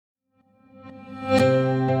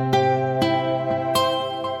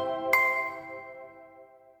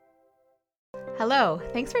Hello,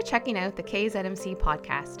 thanks for checking out the KZMC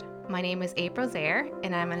podcast. My name is April Zaire,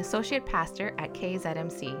 and I'm an associate pastor at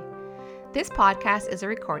KZMC. This podcast is a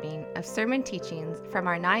recording of sermon teachings from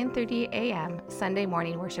our 9:30 a.m. Sunday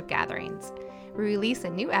morning worship gatherings. We release a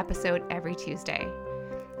new episode every Tuesday.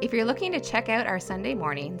 If you're looking to check out our Sunday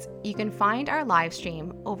mornings, you can find our live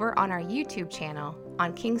stream over on our YouTube channel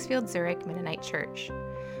on Kingsfield Zurich Mennonite Church.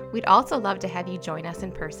 We'd also love to have you join us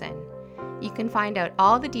in person. You can find out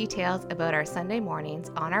all the details about our Sunday mornings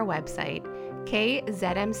on our website,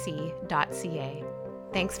 kzmc.ca.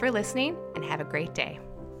 Thanks for listening and have a great day.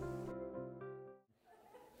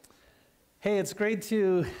 Hey, it's great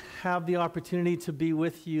to have the opportunity to be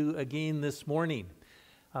with you again this morning.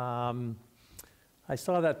 I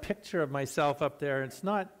saw that picture of myself up there. It's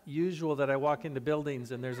not usual that I walk into buildings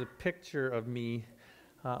and there's a picture of me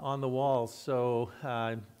on the wall, so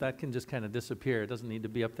that can just kind of disappear. It doesn't need to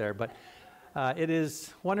be up there, but it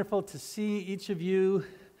is wonderful to see each of you,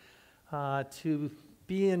 to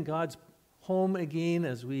be in God's home again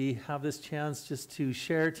as we have this chance just to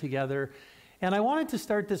share together. And I wanted to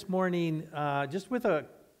start this morning just with a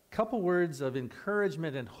couple words of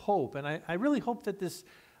encouragement and hope. And I really hope that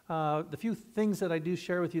the few things that I do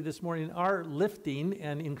share with you this morning are lifting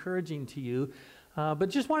and encouraging to you. But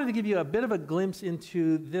just wanted to give you a bit of a glimpse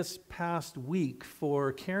into this past week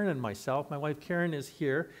for Karen and myself. My wife Karen is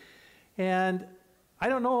here. And I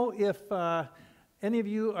don't know if any of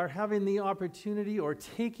you are having the opportunity or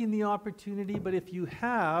taking the opportunity, but if you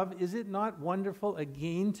have, is it not wonderful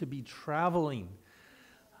again to be traveling?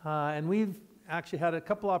 And we've actually had a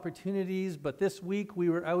couple opportunities, but this week we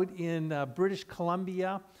were out in British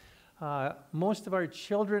Columbia. Most of our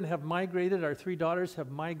children have migrated. Our three daughters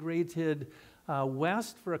have migrated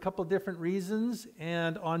west for a couple different reasons.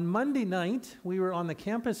 And on Monday night, we were on the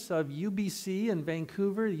campus of UBC in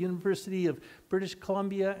Vancouver, the University of British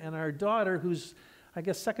Columbia, and our daughter, who's, I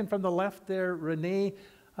guess, second from the left there, Renee,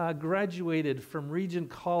 graduated from Regent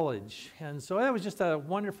College. And so that was just a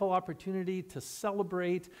wonderful opportunity to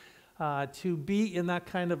celebrate, to be in that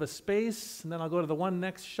kind of a space. And then I'll go to the one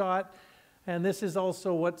next shot. And this is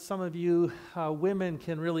also what some of you women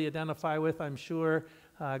can really identify with, I'm sure.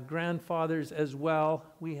 Grandfathers as well.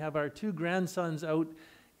 We have our two grandsons out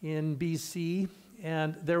in BC,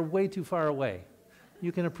 and they're way too far away.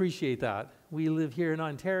 You can appreciate that. We live here in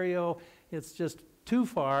Ontario. It's just too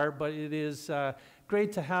far, but it is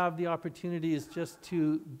great to have the opportunities just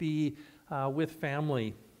to be with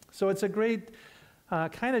family. So it's a great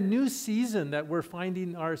kind of new season that we're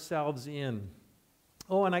finding ourselves in.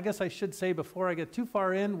 Oh, and I guess I should say before I get too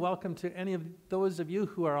far in, welcome to any of those of you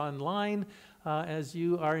who are online. As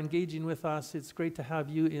you are engaging with us, it's great to have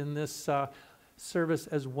you in this service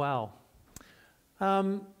as well.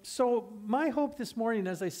 So my hope this morning,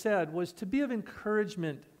 as I said, was to be of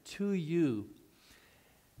encouragement to you.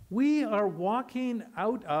 We are walking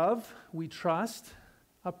out of, we trust,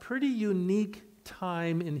 a pretty unique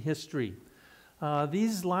time in history.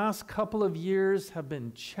 These last couple of years have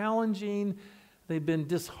been challenging. They've been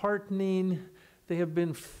disheartening. They have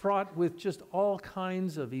been fraught with just all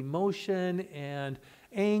kinds of emotion and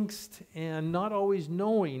angst and not always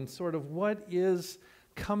knowing sort of what is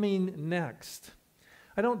coming next.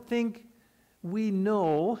 I don't think we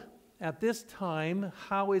know at this time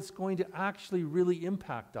how it's going to actually really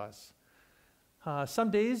impact us.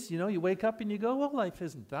 Some days, you wake up and you go, well, life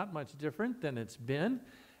isn't that much different than it's been.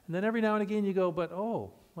 And then every now and again you go, but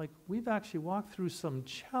we've actually walked through some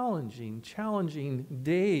challenging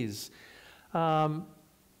days.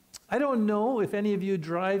 I don't know if any of you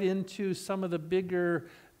drive into some of the bigger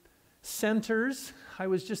centers. I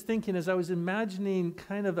was just thinking as I was imagining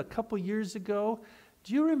kind of a couple years ago,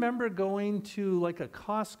 do you remember going to like a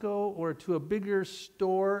Costco or to a bigger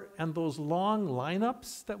store and those long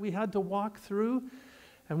lineups that we had to walk through?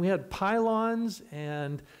 And we had pylons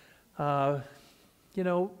and,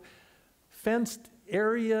 fenced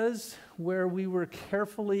areas where we were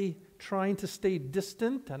carefully trying to stay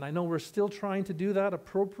distant, and I know we're still trying to do that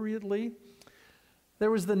appropriately. There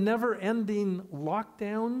was the never-ending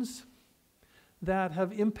lockdowns that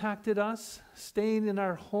have impacted us, staying in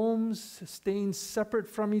our homes, staying separate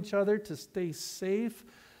from each other to stay safe.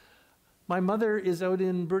 My mother is out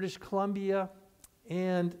in British Columbia,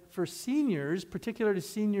 and for seniors, particularly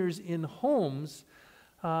seniors in homes,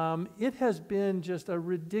 it has been just a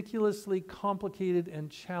ridiculously complicated and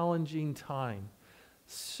challenging time.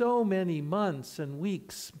 So many months and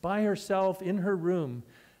weeks by herself in her room,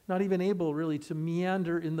 not even able really to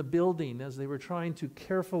meander in the building as they were trying to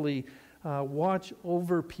carefully watch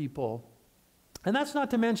over people. And that's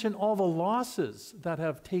not to mention all the losses that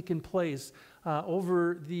have taken place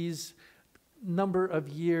over these number of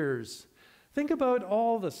years. Think about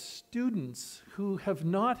all the students who have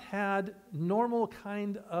not had normal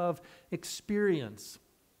kind of experience,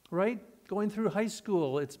 right? Going through high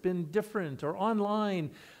school, it's been different, or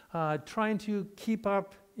online, trying to keep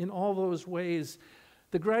up in all those ways.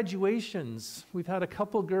 The graduations, we've had a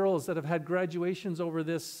couple girls that have had graduations over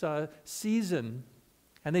this season,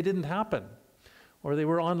 and they didn't happen, or they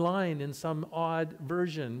were online in some odd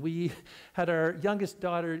version. We had our youngest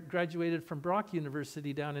daughter graduated from Brock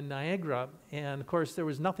University down in Niagara, and of course there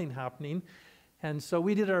was nothing happening. And so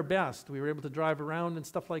we did our best. We were able to drive around and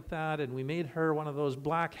stuff like that, and we made her one of those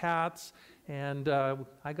black hats, and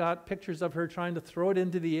I got pictures of her trying to throw it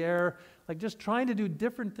into the air, like just trying to do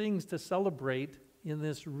different things to celebrate in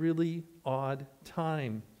this really odd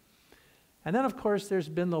time. And then, of course, there's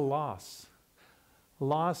been the loss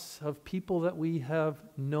of people that we have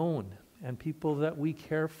known and people that we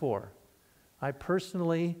care for. I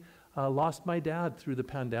personally lost my dad through the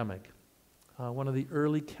pandemic, one of the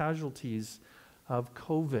early casualties of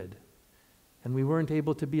COVID, and we weren't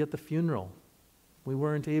able to be at the funeral. We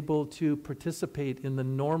weren't able to participate in the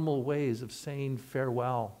normal ways of saying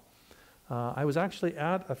farewell. I was actually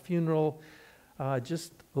at a funeral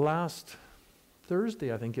just last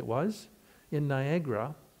Thursday, I think it was, in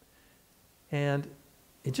Niagara, and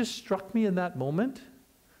it just struck me in that moment,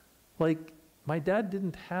 like my dad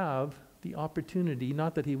didn't have the opportunity,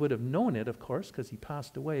 not that he would have known it, of course, because he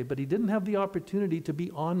passed away, but he didn't have the opportunity to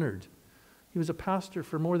be honored. He was a pastor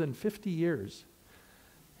for more than 50 years.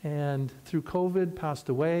 And through COVID, passed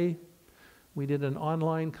away. We did an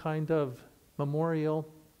online kind of memorial.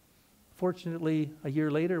 Fortunately, a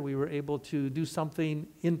year later, we were able to do something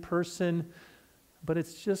in person, but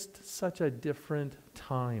it's just such a different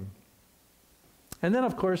time. And then,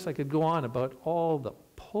 of course, I could go on about all the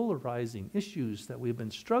polarizing issues that we've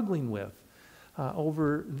been struggling with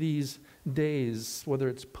over these days, whether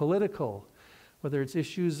it's political, whether it's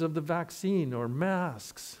issues of the vaccine or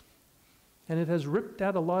masks. And it has ripped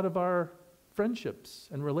at a lot of our friendships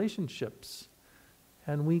and relationships,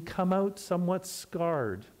 and we come out somewhat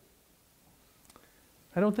scarred.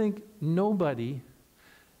 I don't think nobody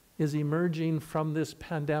is emerging from this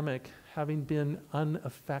pandemic having been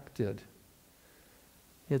unaffected.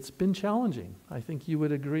 It's been challenging. I think you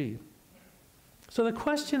would agree. So the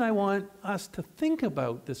question I want us to think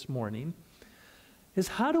about this morning is,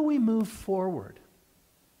 how do we move forward?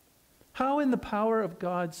 How in the power of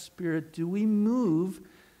God's Spirit do we move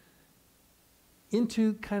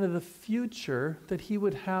into kind of the future that He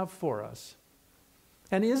would have for us?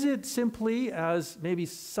 And is it simply, as maybe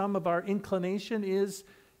some of our inclination is,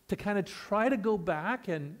 to kind of try to go back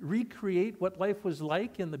and recreate what life was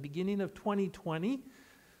like in the beginning of 2020?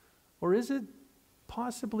 Or is it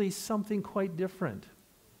possibly something quite different?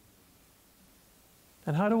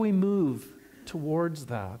 And how do we move towards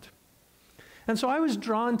that? And so I was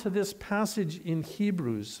drawn to this passage in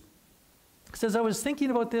Hebrews. Because as I was thinking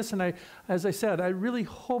about this, and as I said, I really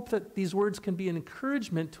hope that these words can be an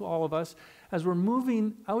encouragement to all of us as we're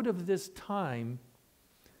moving out of this time.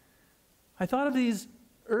 I thought of these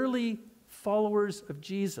early followers of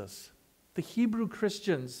Jesus, the Hebrew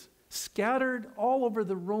Christians, scattered all over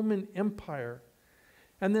the Roman Empire.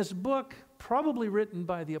 And this book, probably written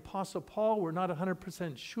by the Apostle Paul, we're not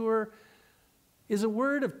 100% sure, is a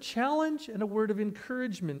word of challenge and a word of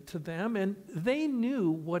encouragement to them, and they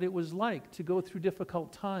knew what it was like to go through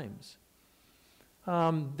difficult times.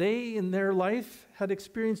 They, in their life, had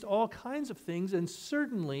experienced all kinds of things, and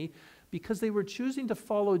certainly, because they were choosing to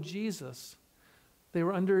follow Jesus, they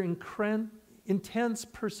were under intense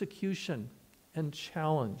persecution and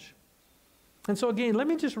challenge. And so again, let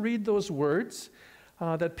me just read those words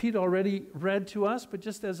that Pete already read to us, but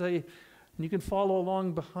just as and you can follow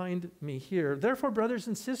along behind me here. Therefore, brothers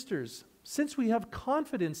and sisters, since we have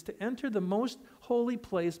confidence to enter the most holy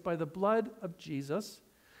place by the blood of Jesus,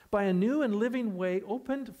 by a new and living way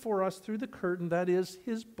opened for us through the curtain, that is,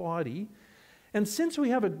 His body, and since we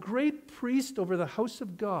have a great priest over the house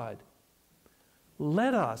of God,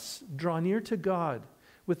 let us draw near to God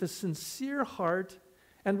with a sincere heart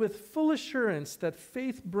and with full assurance that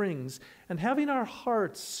faith brings, and having our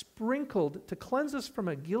hearts sprinkled to cleanse us from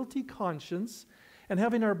a guilty conscience, and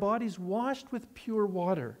having our bodies washed with pure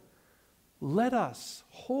water, let us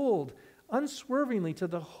hold unswervingly to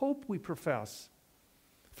the hope we profess.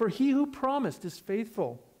 For He who promised is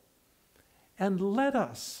faithful. And let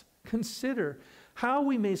us consider how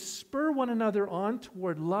we may spur one another on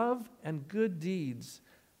toward love and good deeds,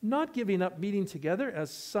 not giving up meeting together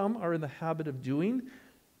as some are in the habit of doing,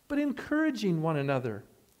 but encouraging one another,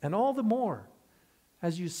 and all the more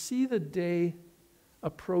as you see the day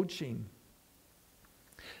approaching.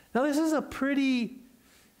 Now, this is a pretty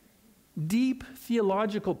deep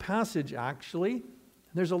theological passage, actually.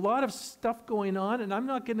 There's a lot of stuff going on, and I'm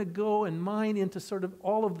not going to go and mine into sort of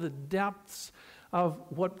all of the depths of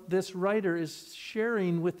what this writer is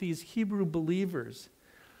sharing with these Hebrew believers.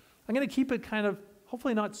 I'm going to keep it kind of,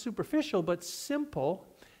 hopefully not superficial, but simple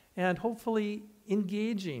and hopefully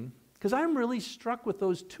engaging, because I'm really struck with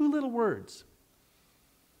those two little words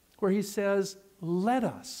where he says, let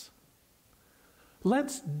us.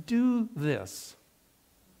 Let's do this.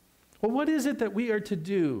 Well, what is it that we are to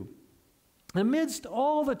do? Amidst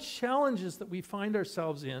all the challenges that we find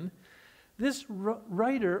ourselves in, this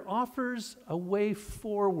writer offers a way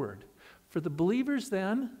forward for the believers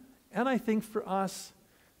then, and I think for us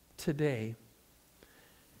today.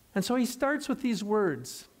 And so he starts with these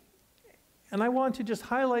words, and I want to just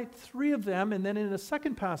highlight three of them, and then in a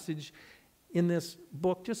second passage in this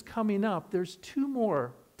book just coming up, there's two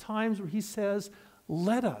more times where he says,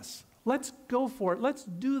 let us. Let's go for it. Let's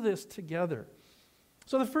do this together.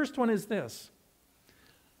 So the first one is this.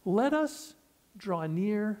 Let us draw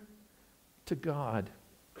near to God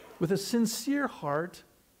with a sincere heart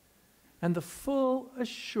and the full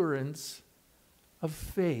assurance of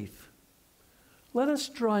faith. Let us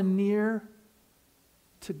draw near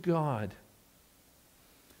to God.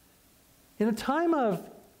 In a time of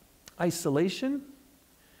isolation,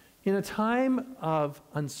 in a time of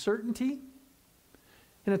uncertainty,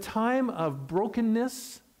 in a time of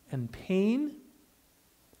brokenness and pain,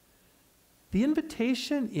 the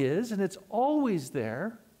invitation is, and it's always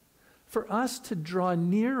there, for us to draw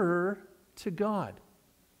nearer to God.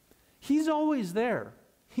 He's always there.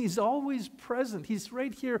 He's always present. He's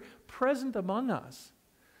right here, present among us.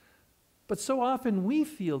 But so often we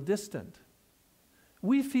feel distant.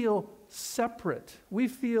 We feel separate. We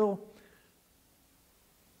feel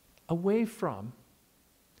away from.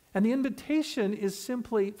 And the invitation is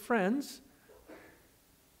simply, friends,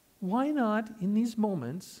 why not in these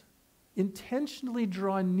moments intentionally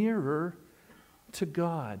draw nearer to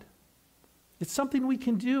God? It's something we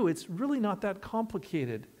can do. It's really not that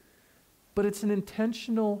complicated, but it's an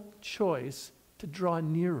intentional choice to draw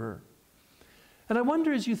nearer. And I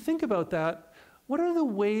wonder, as you think about that, what are the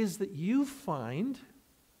ways that you find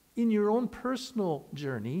in your own personal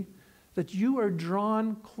journey that you are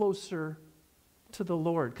drawn closer to the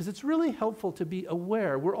Lord? Because it's really helpful to be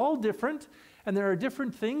aware. We're all different, and there are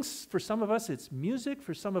different things. For some of us, it's music.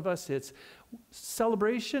 For some of us, it's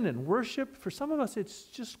celebration and worship. For some of us, it's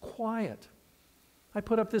just quiet. I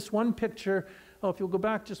put up this one picture. Oh, if you'll go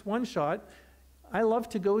back just one shot. I love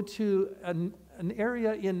to go to an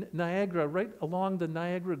area in Niagara, right along the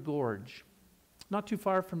Niagara Gorge, not too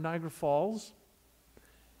far from Niagara Falls.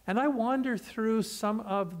 And I wander through some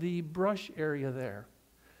of the brush area there.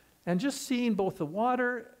 And just seeing both the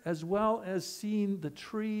water as well as seeing the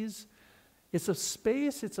trees, it's a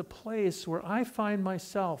space, it's a place where I find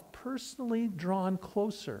myself personally drawn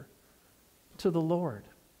closer to the Lord.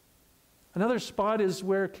 Another spot is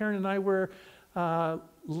where Karen and I were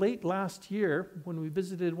late last year when we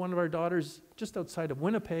visited one of our daughters just outside of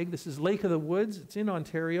Winnipeg. This is Lake of the Woods. It's in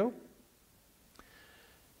Ontario.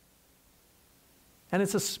 And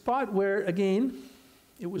it's a spot where, again,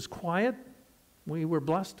 it was quiet. We were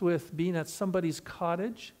blessed with being at somebody's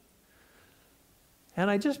cottage. And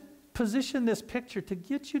I just positioned this picture to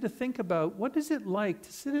get you to think about what is it like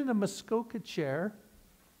to sit in a Muskoka chair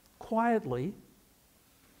quietly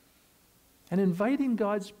and inviting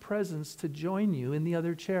God's presence to join you in the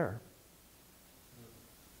other chair.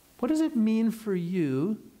 What does it mean for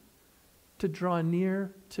you to draw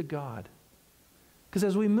near to God? Because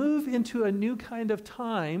as we move into a new kind of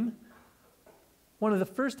time, one of the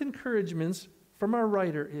first encouragements from our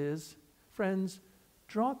writer is, friends,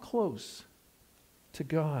 draw close to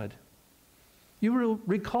God. You will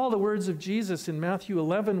recall the words of Jesus in Matthew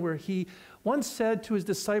 11, where he once said to his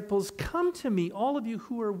disciples, "Come to me, all of you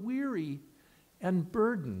who are weary and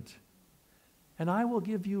burdened, and I will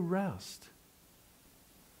give you rest."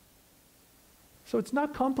 So it's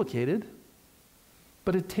not complicated,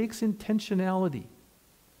 but it takes intentionality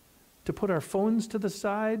to put our phones to the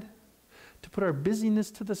side, to put our busyness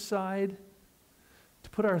to the side, to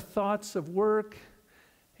put our thoughts of work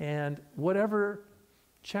and whatever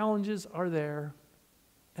challenges are there,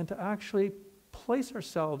 and to actually place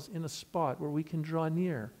ourselves in a spot where we can draw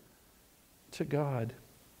near to God.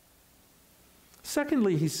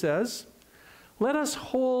 Secondly, he says, let us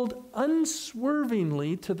hold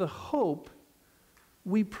unswervingly to the hope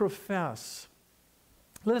we profess.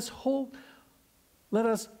 Let us hold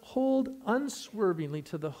unswervingly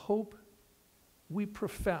to the hope we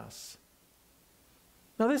profess.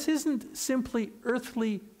 Now, this isn't simply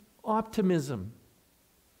earthly optimism,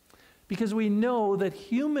 because we know that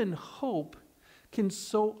human hope can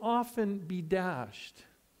so often be dashed.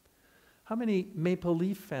 How many Maple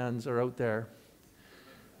Leaf fans are out there?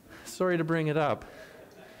 Sorry to bring it up.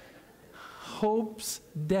 Hope's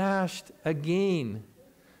dashed again.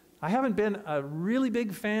 I haven't been a really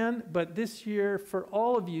big fan, but this year, for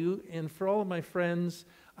all of you and for all of my friends,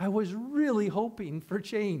 I was really hoping for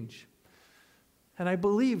change. And I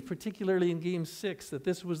believed, particularly in Game 6, that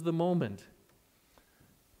this was the moment.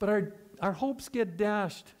 But our hopes get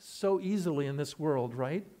dashed so easily in this world,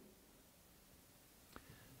 right?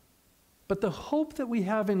 But the hope that we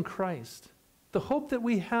have in Christ, the hope that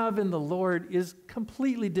we have in the Lord, is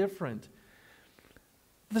completely different.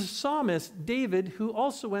 The psalmist, David, who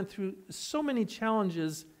also went through so many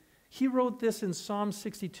challenges, he wrote this in Psalm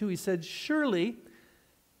 62. He said, "Surely,"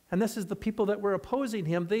 and this is the people that were opposing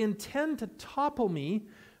him, "they intend to topple me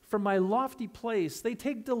from my lofty place. They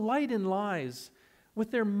take delight in lies.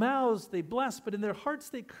 With their mouths they bless, but in their hearts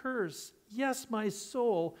they curse. Yes, my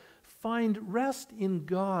soul, find rest in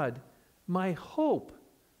God. My hope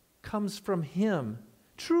comes from him.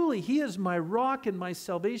 Truly, he is my rock and my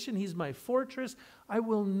salvation. He's my fortress. I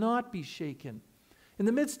will not be shaken." In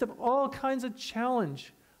the midst of all kinds of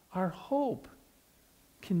challenge, our hope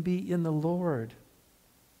can be in the Lord.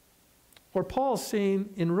 Or Paul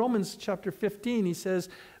saying in Romans chapter 15, he says,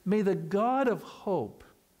 "May the God of hope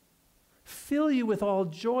fill you with all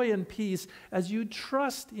joy and peace as you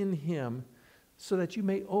trust in him, so that you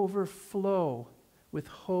may overflow with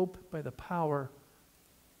hope by the power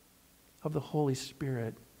of the Holy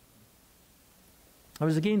Spirit." I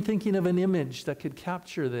was again thinking of an image that could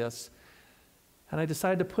capture this, and I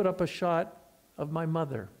decided to put up a shot of my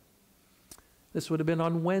mother. This would have been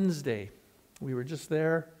on Wednesday. We were just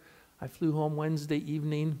there. I flew home Wednesday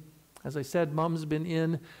evening. As I said, Mom's been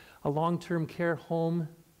in a long-term care home.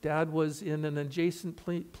 Dad was in an adjacent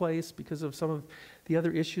place because of some of the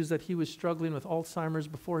other issues that he was struggling with, Alzheimer's,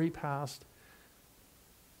 before he passed.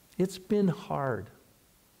 It's been hard.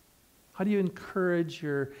 How do you encourage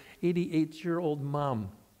your 88-year-old mom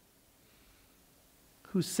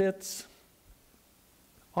who sits,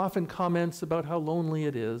 often comments about how lonely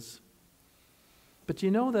it is, but you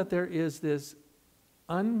know that there is this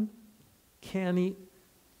uncanny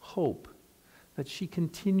hope that she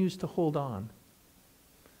continues to hold on,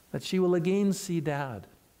 that she will again see Dad,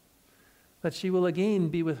 that she will again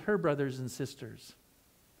be with her brothers and sisters,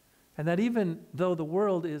 and that even though the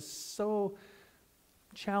world is so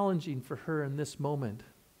challenging for her in this moment,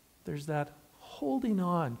 there's that holding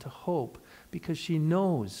on to hope because she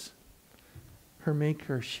knows her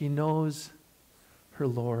Maker, she knows her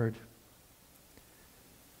Lord.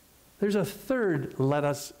 There's a third "let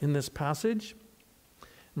us" in this passage.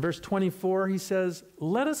 In verse 24, he says,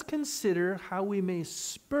 "Let us consider how we may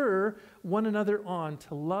spur one another on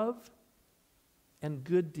to love and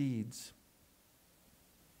good deeds."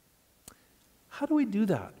 How do we do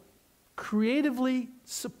that? Creatively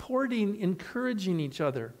supporting, encouraging each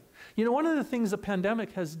other. You know, one of the things the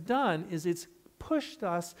pandemic has done is it's pushed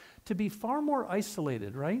us to be far more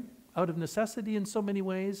isolated, right? Out of necessity in so many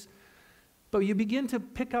ways. But you begin to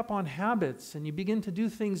pick up on habits and you begin to do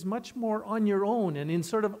things much more on your own and in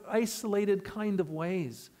sort of isolated kind of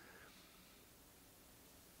ways.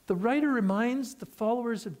 The writer reminds the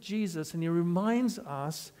followers of Jesus, and he reminds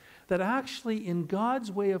us that actually in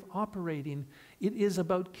God's way of operating, it is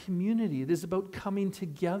about community. It is about coming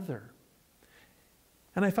together.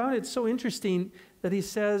 And I found it so interesting that he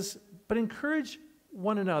says, "But encourage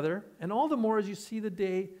one another, and all the more as you see the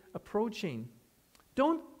day approaching.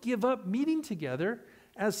 Don't give up meeting together,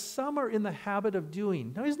 as some are in the habit of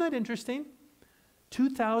doing." Now, isn't that interesting?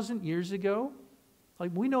 2,000 years ago,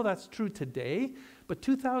 like we know that's true today, but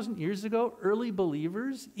 2,000 years ago, early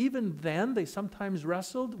believers, even then, they sometimes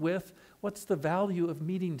wrestled with what's the value of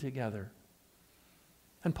meeting together.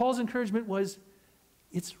 And Paul's encouragement was,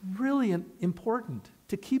 it's really important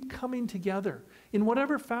to keep coming together in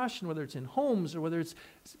whatever fashion, whether it's in homes or whether it's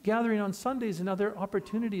gathering on Sundays and other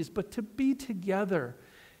opportunities, but to be together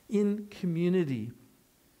in community.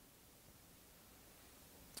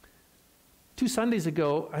 2 Sundays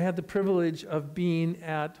ago, I had the privilege of being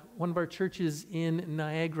at one of our churches in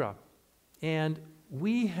Niagara. And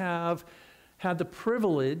we have had the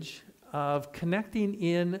privilege of connecting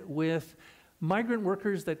in with migrant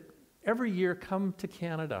workers that every year come to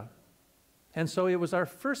Canada. And so it was our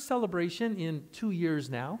first celebration in 2 years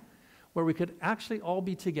now, where we could actually all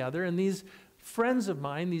be together. And these friends of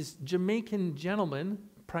mine, these Jamaican gentlemen,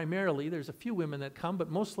 primarily, there's a few women that come,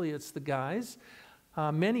 but mostly it's the guys,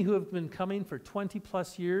 many who have been coming for 20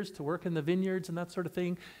 plus years to work in the vineyards and that sort of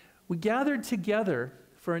thing. We gathered together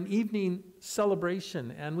for an evening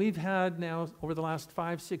celebration. And we've had now, over the last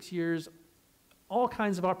 5-6 years, all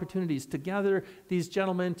kinds of opportunities to gather these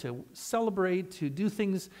gentlemen, to celebrate, to do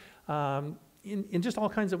things in just all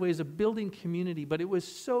kinds of ways of building community. But it was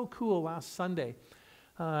so cool last Sunday.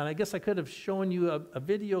 And I guess I could have shown you a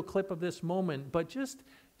video clip of this moment, but just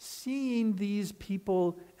seeing these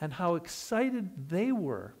people and how excited they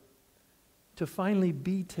were to finally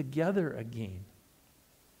be together again.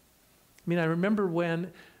 I mean, I remember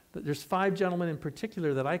when there's 5 gentlemen in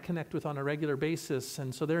particular that I connect with on a regular basis,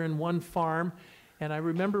 and so they're in one farm, and I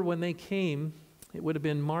remember when they came, it would have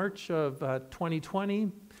been March of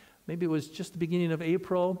 2020, maybe it was just the beginning of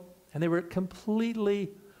April, and they were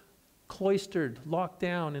completely cloistered, locked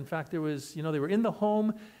down. In fact, there was, they were in the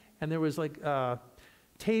home, and there was like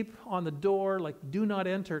tape on the door, like do not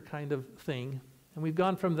enter kind of thing. And we've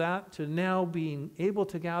gone from that to now being able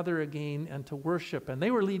to gather again and to worship. And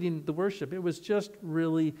they were leading the worship. It was just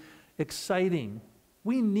really exciting.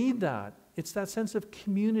 We need that. It's that sense of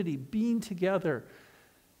community, being together.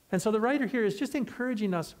 And so the writer here is just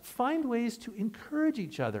encouraging us, find ways to encourage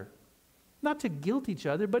each other. Not to guilt each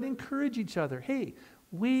other, but encourage each other. Hey,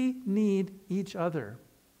 we need each other.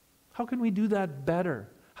 How can we do that better?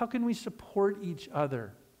 How can we support each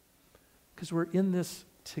other? Because we're in this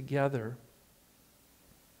together.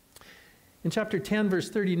 In chapter 10, verse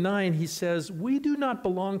 39, he says, "We do not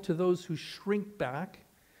belong to those who shrink back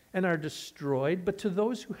and are destroyed, but to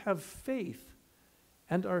those who have faith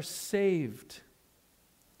and are saved."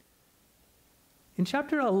 In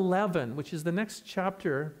chapter 11, which is the next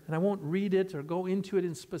chapter, and I won't read it or go into it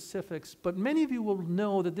in specifics, but many of you will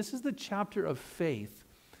know that this is the chapter of faith.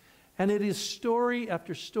 And it is story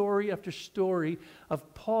after story after story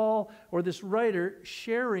of Paul or this writer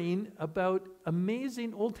sharing about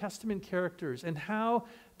amazing Old Testament characters and how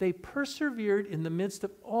they persevered in the midst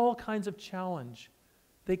of all kinds of challenge.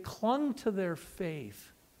 They clung to their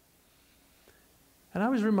faith. And I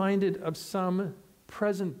was reminded of some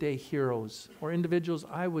present-day heroes or individuals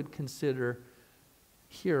I would consider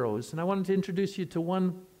heroes. And I wanted to introduce you to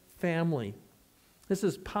one family. This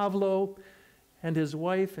is Pavlo and his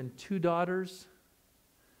wife and 2 daughters.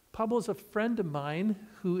 Pablo is a friend of mine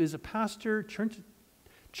who is a pastor,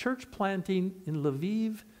 church planting in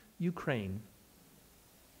Lviv, Ukraine.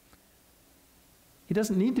 He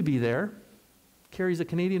doesn't need to be there, carries a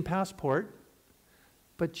Canadian passport,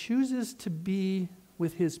 but chooses to be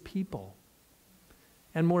with his people.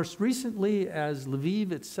 And most recently, as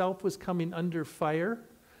Lviv itself was coming under fire,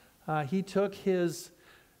 he took his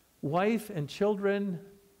wife and children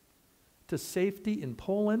to safety in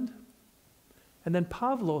Poland, and then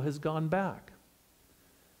Pavlo has gone back.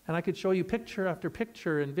 And I could show you picture after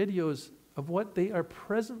picture and videos of what they are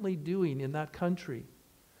presently doing in that country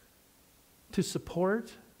to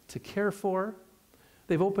support, to care for.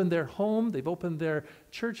 They've opened their home, they've opened their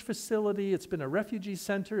church facility. It's been a refugee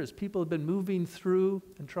center as people have been moving through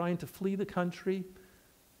and trying to flee the country.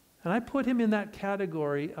 And I put him in that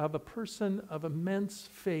category of a person of immense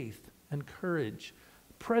faith and courage,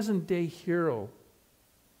 present-day hero.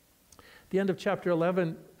 At the end of chapter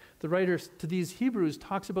 11, the writer to these Hebrews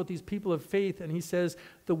talks about these people of faith, and he says,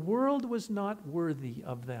 the world was not worthy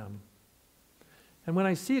of them. And when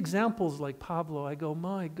I see examples like Pablo, I go,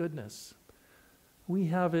 my goodness, we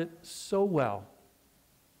have it so well.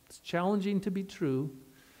 It's challenging to be true,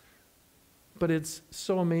 but it's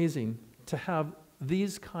so amazing to have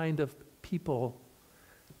these kind of people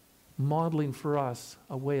modeling for us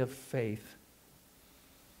a way of faith.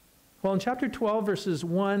 Well, in chapter 12, verses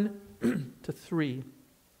 1 to 3,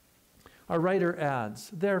 our writer adds,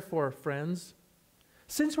 "Therefore, friends,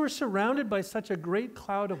 since we're surrounded by such a great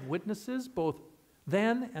cloud of witnesses, both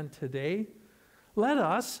then and today, let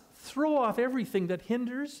us throw off everything that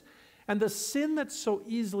hinders and the sin that so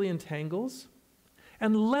easily entangles,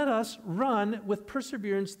 and let us run with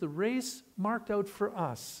perseverance the race marked out for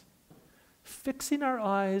us, fixing our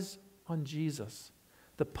eyes on Jesus,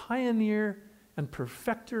 the pioneer and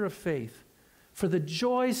perfecter of faith. For the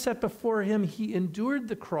joy set before him, he endured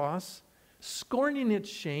the cross, scorning its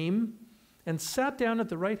shame, and sat down at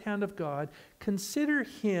the right hand of God. Consider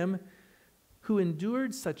him who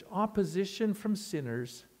endured such opposition from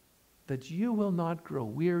sinners, that you will not grow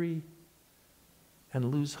weary and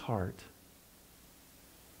lose heart."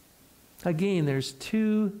 Again, there's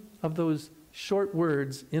 2 of those short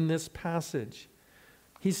words in this passage.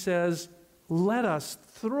 He says, let us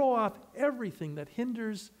throw off everything that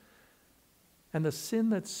hinders and the sin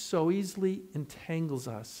that so easily entangles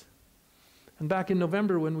us. And back in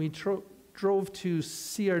November, when we drove to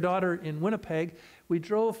see our daughter in Winnipeg, we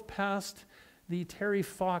drove past the Terry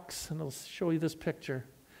Fox, and I'll show you this picture,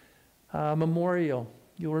 memorial.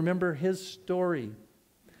 You'll remember his story.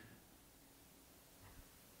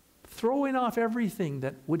 Throwing off everything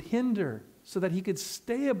that would hinder so that he could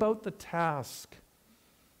stay about the task.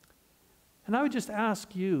 And I would just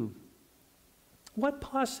ask you, what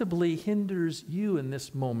possibly hinders you in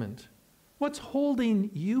this moment? What's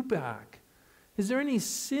holding you back? Is there any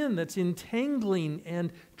sin that's entangling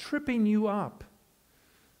and tripping you up?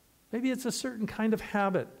 Maybe it's a certain kind of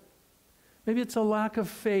habit. Maybe it's a lack of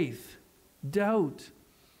faith, doubt.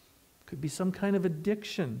 Could be some kind of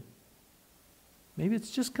addiction. Maybe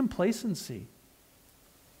it's just complacency.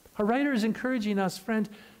 Our writer is encouraging us, friend,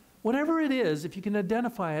 whatever it is, if you can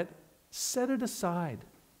identify it, set it aside.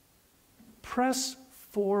 Press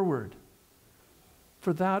forward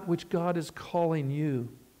for that which God is calling you.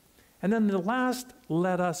 And then the last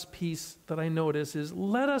let us piece that I notice is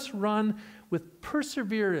let us run with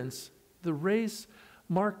perseverance the race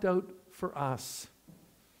marked out for us.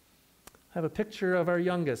 I have a picture of our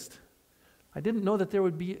youngest. I didn't know that there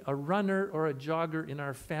would be a runner or a jogger in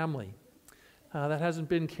our family. That hasn't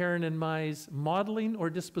been Karen and my's modeling or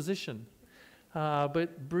disposition.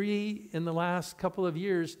 But Bree, in the last couple of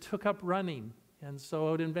years, took up running. And so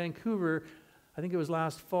out in Vancouver, I think it was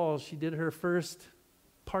last fall, she did her first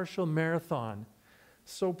partial marathon.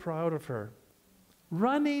 So proud of her.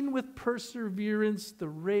 Running with perseverance, the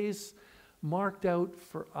race marked out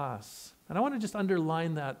for us. And I want to just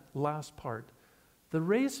underline that last part. The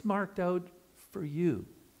race marked out for you.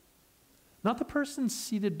 Not the person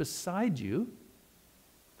seated beside you.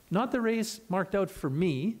 Not the race marked out for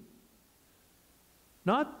me.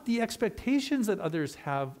 Not the expectations that others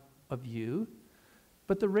have of you,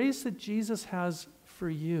 but the race that Jesus has for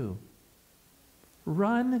you.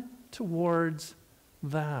 Run towards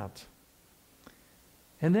that.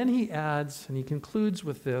 And then he adds, and he concludes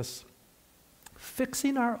with this,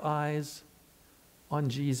 fixing our eyes on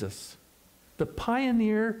Jesus, the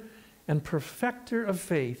pioneer and perfecter of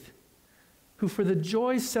faith, who for the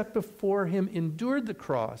joy set before him endured the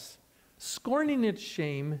cross, scorning its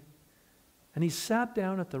shame, and he sat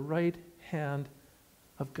down at the right hand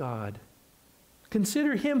of God.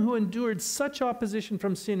 Consider him who endured such opposition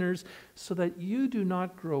from sinners so that you do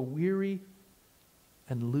not grow weary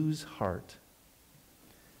and lose heart.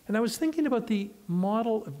 And I was thinking about the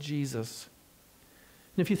model of Jesus.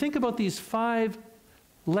 And if you think about these 5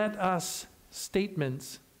 let us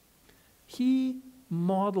statements, he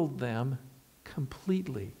modeled them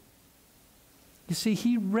completely. You see,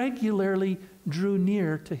 he regularly drew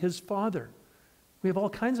near to his Father. We have all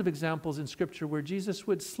kinds of examples in Scripture where Jesus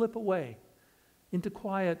would slip away into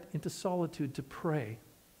quiet, into solitude to pray.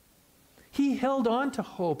 He held on to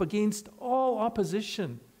hope against all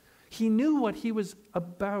opposition. He knew what he was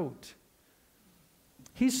about.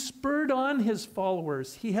 He spurred on his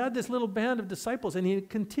followers. He had this little band of disciples, and he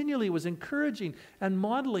continually was encouraging and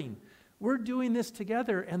modeling. We're doing this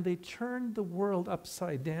together, and they turned the world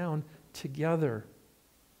upside down together.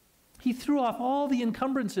 He threw off all the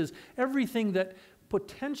encumbrances, everything that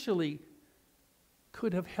potentially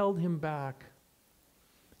could have held him back.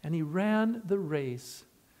 And he ran the race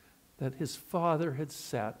that his Father had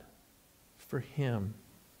set for him.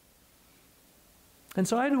 And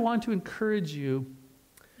so I want to encourage you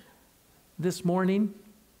this morning.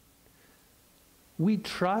 We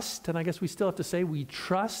trust, and I guess we still have to say we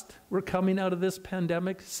trust we're coming out of this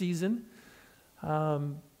pandemic season.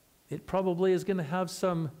 It probably is going to have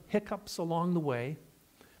some hiccups along the way.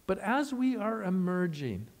 But as we are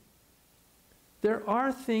emerging, there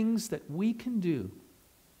are things that we can do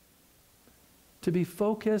to be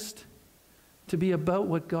focused, to be about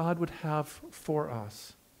what God would have for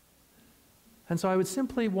us. And so I would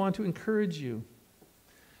simply want to encourage you,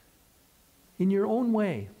 in your own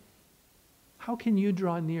way, how can you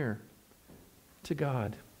draw near to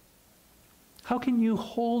God? How can you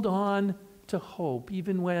hold on to hope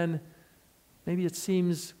even when maybe it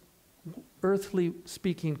seems, earthly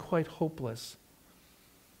speaking, quite hopeless?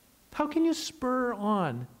 How can you spur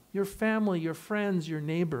on your family, your friends, your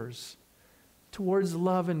neighbors towards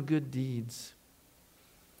love and good deeds?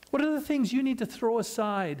 What are the things you need to throw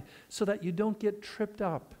aside so that you don't get tripped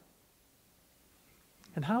up?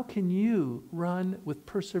 And how can you run with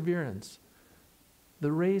perseverance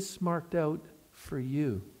the race marked out for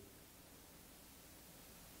you?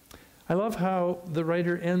 I love how the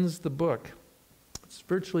writer ends the book. It's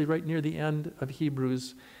virtually right near the end of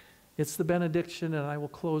Hebrews. It's the benediction, and I will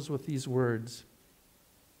close with these words.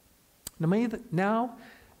 Now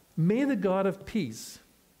may the God of peace,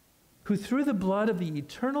 who through the blood of the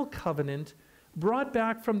eternal covenant brought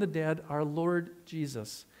back from the dead our Lord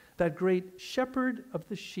Jesus, that great shepherd of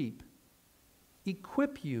the sheep,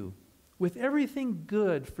 equip you with everything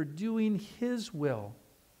good for doing his will,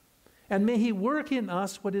 And may he work in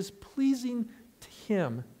us what is pleasing to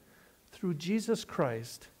him through Jesus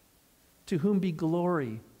Christ, to whom be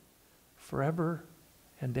glory forever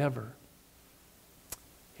and ever.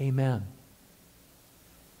 Amen.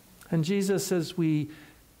 And Jesus, as we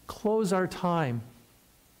close our time,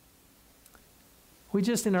 we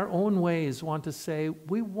just in our own ways want to say,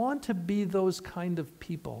 we want to be those kind of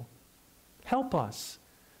people. Help us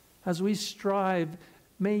as we strive.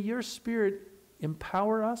 May your Spirit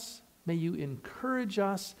empower us. May you encourage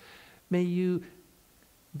us. May you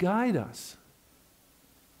guide us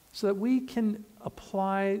so that we can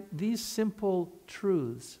apply these simple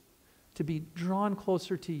truths to be drawn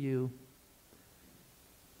closer to you,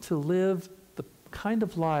 to live the kind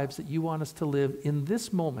of lives that you want us to live in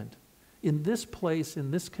this moment, in this place,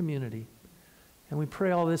 in this community. And we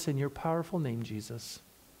pray all this in your powerful name, Jesus.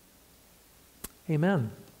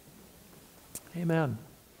 Amen. Amen.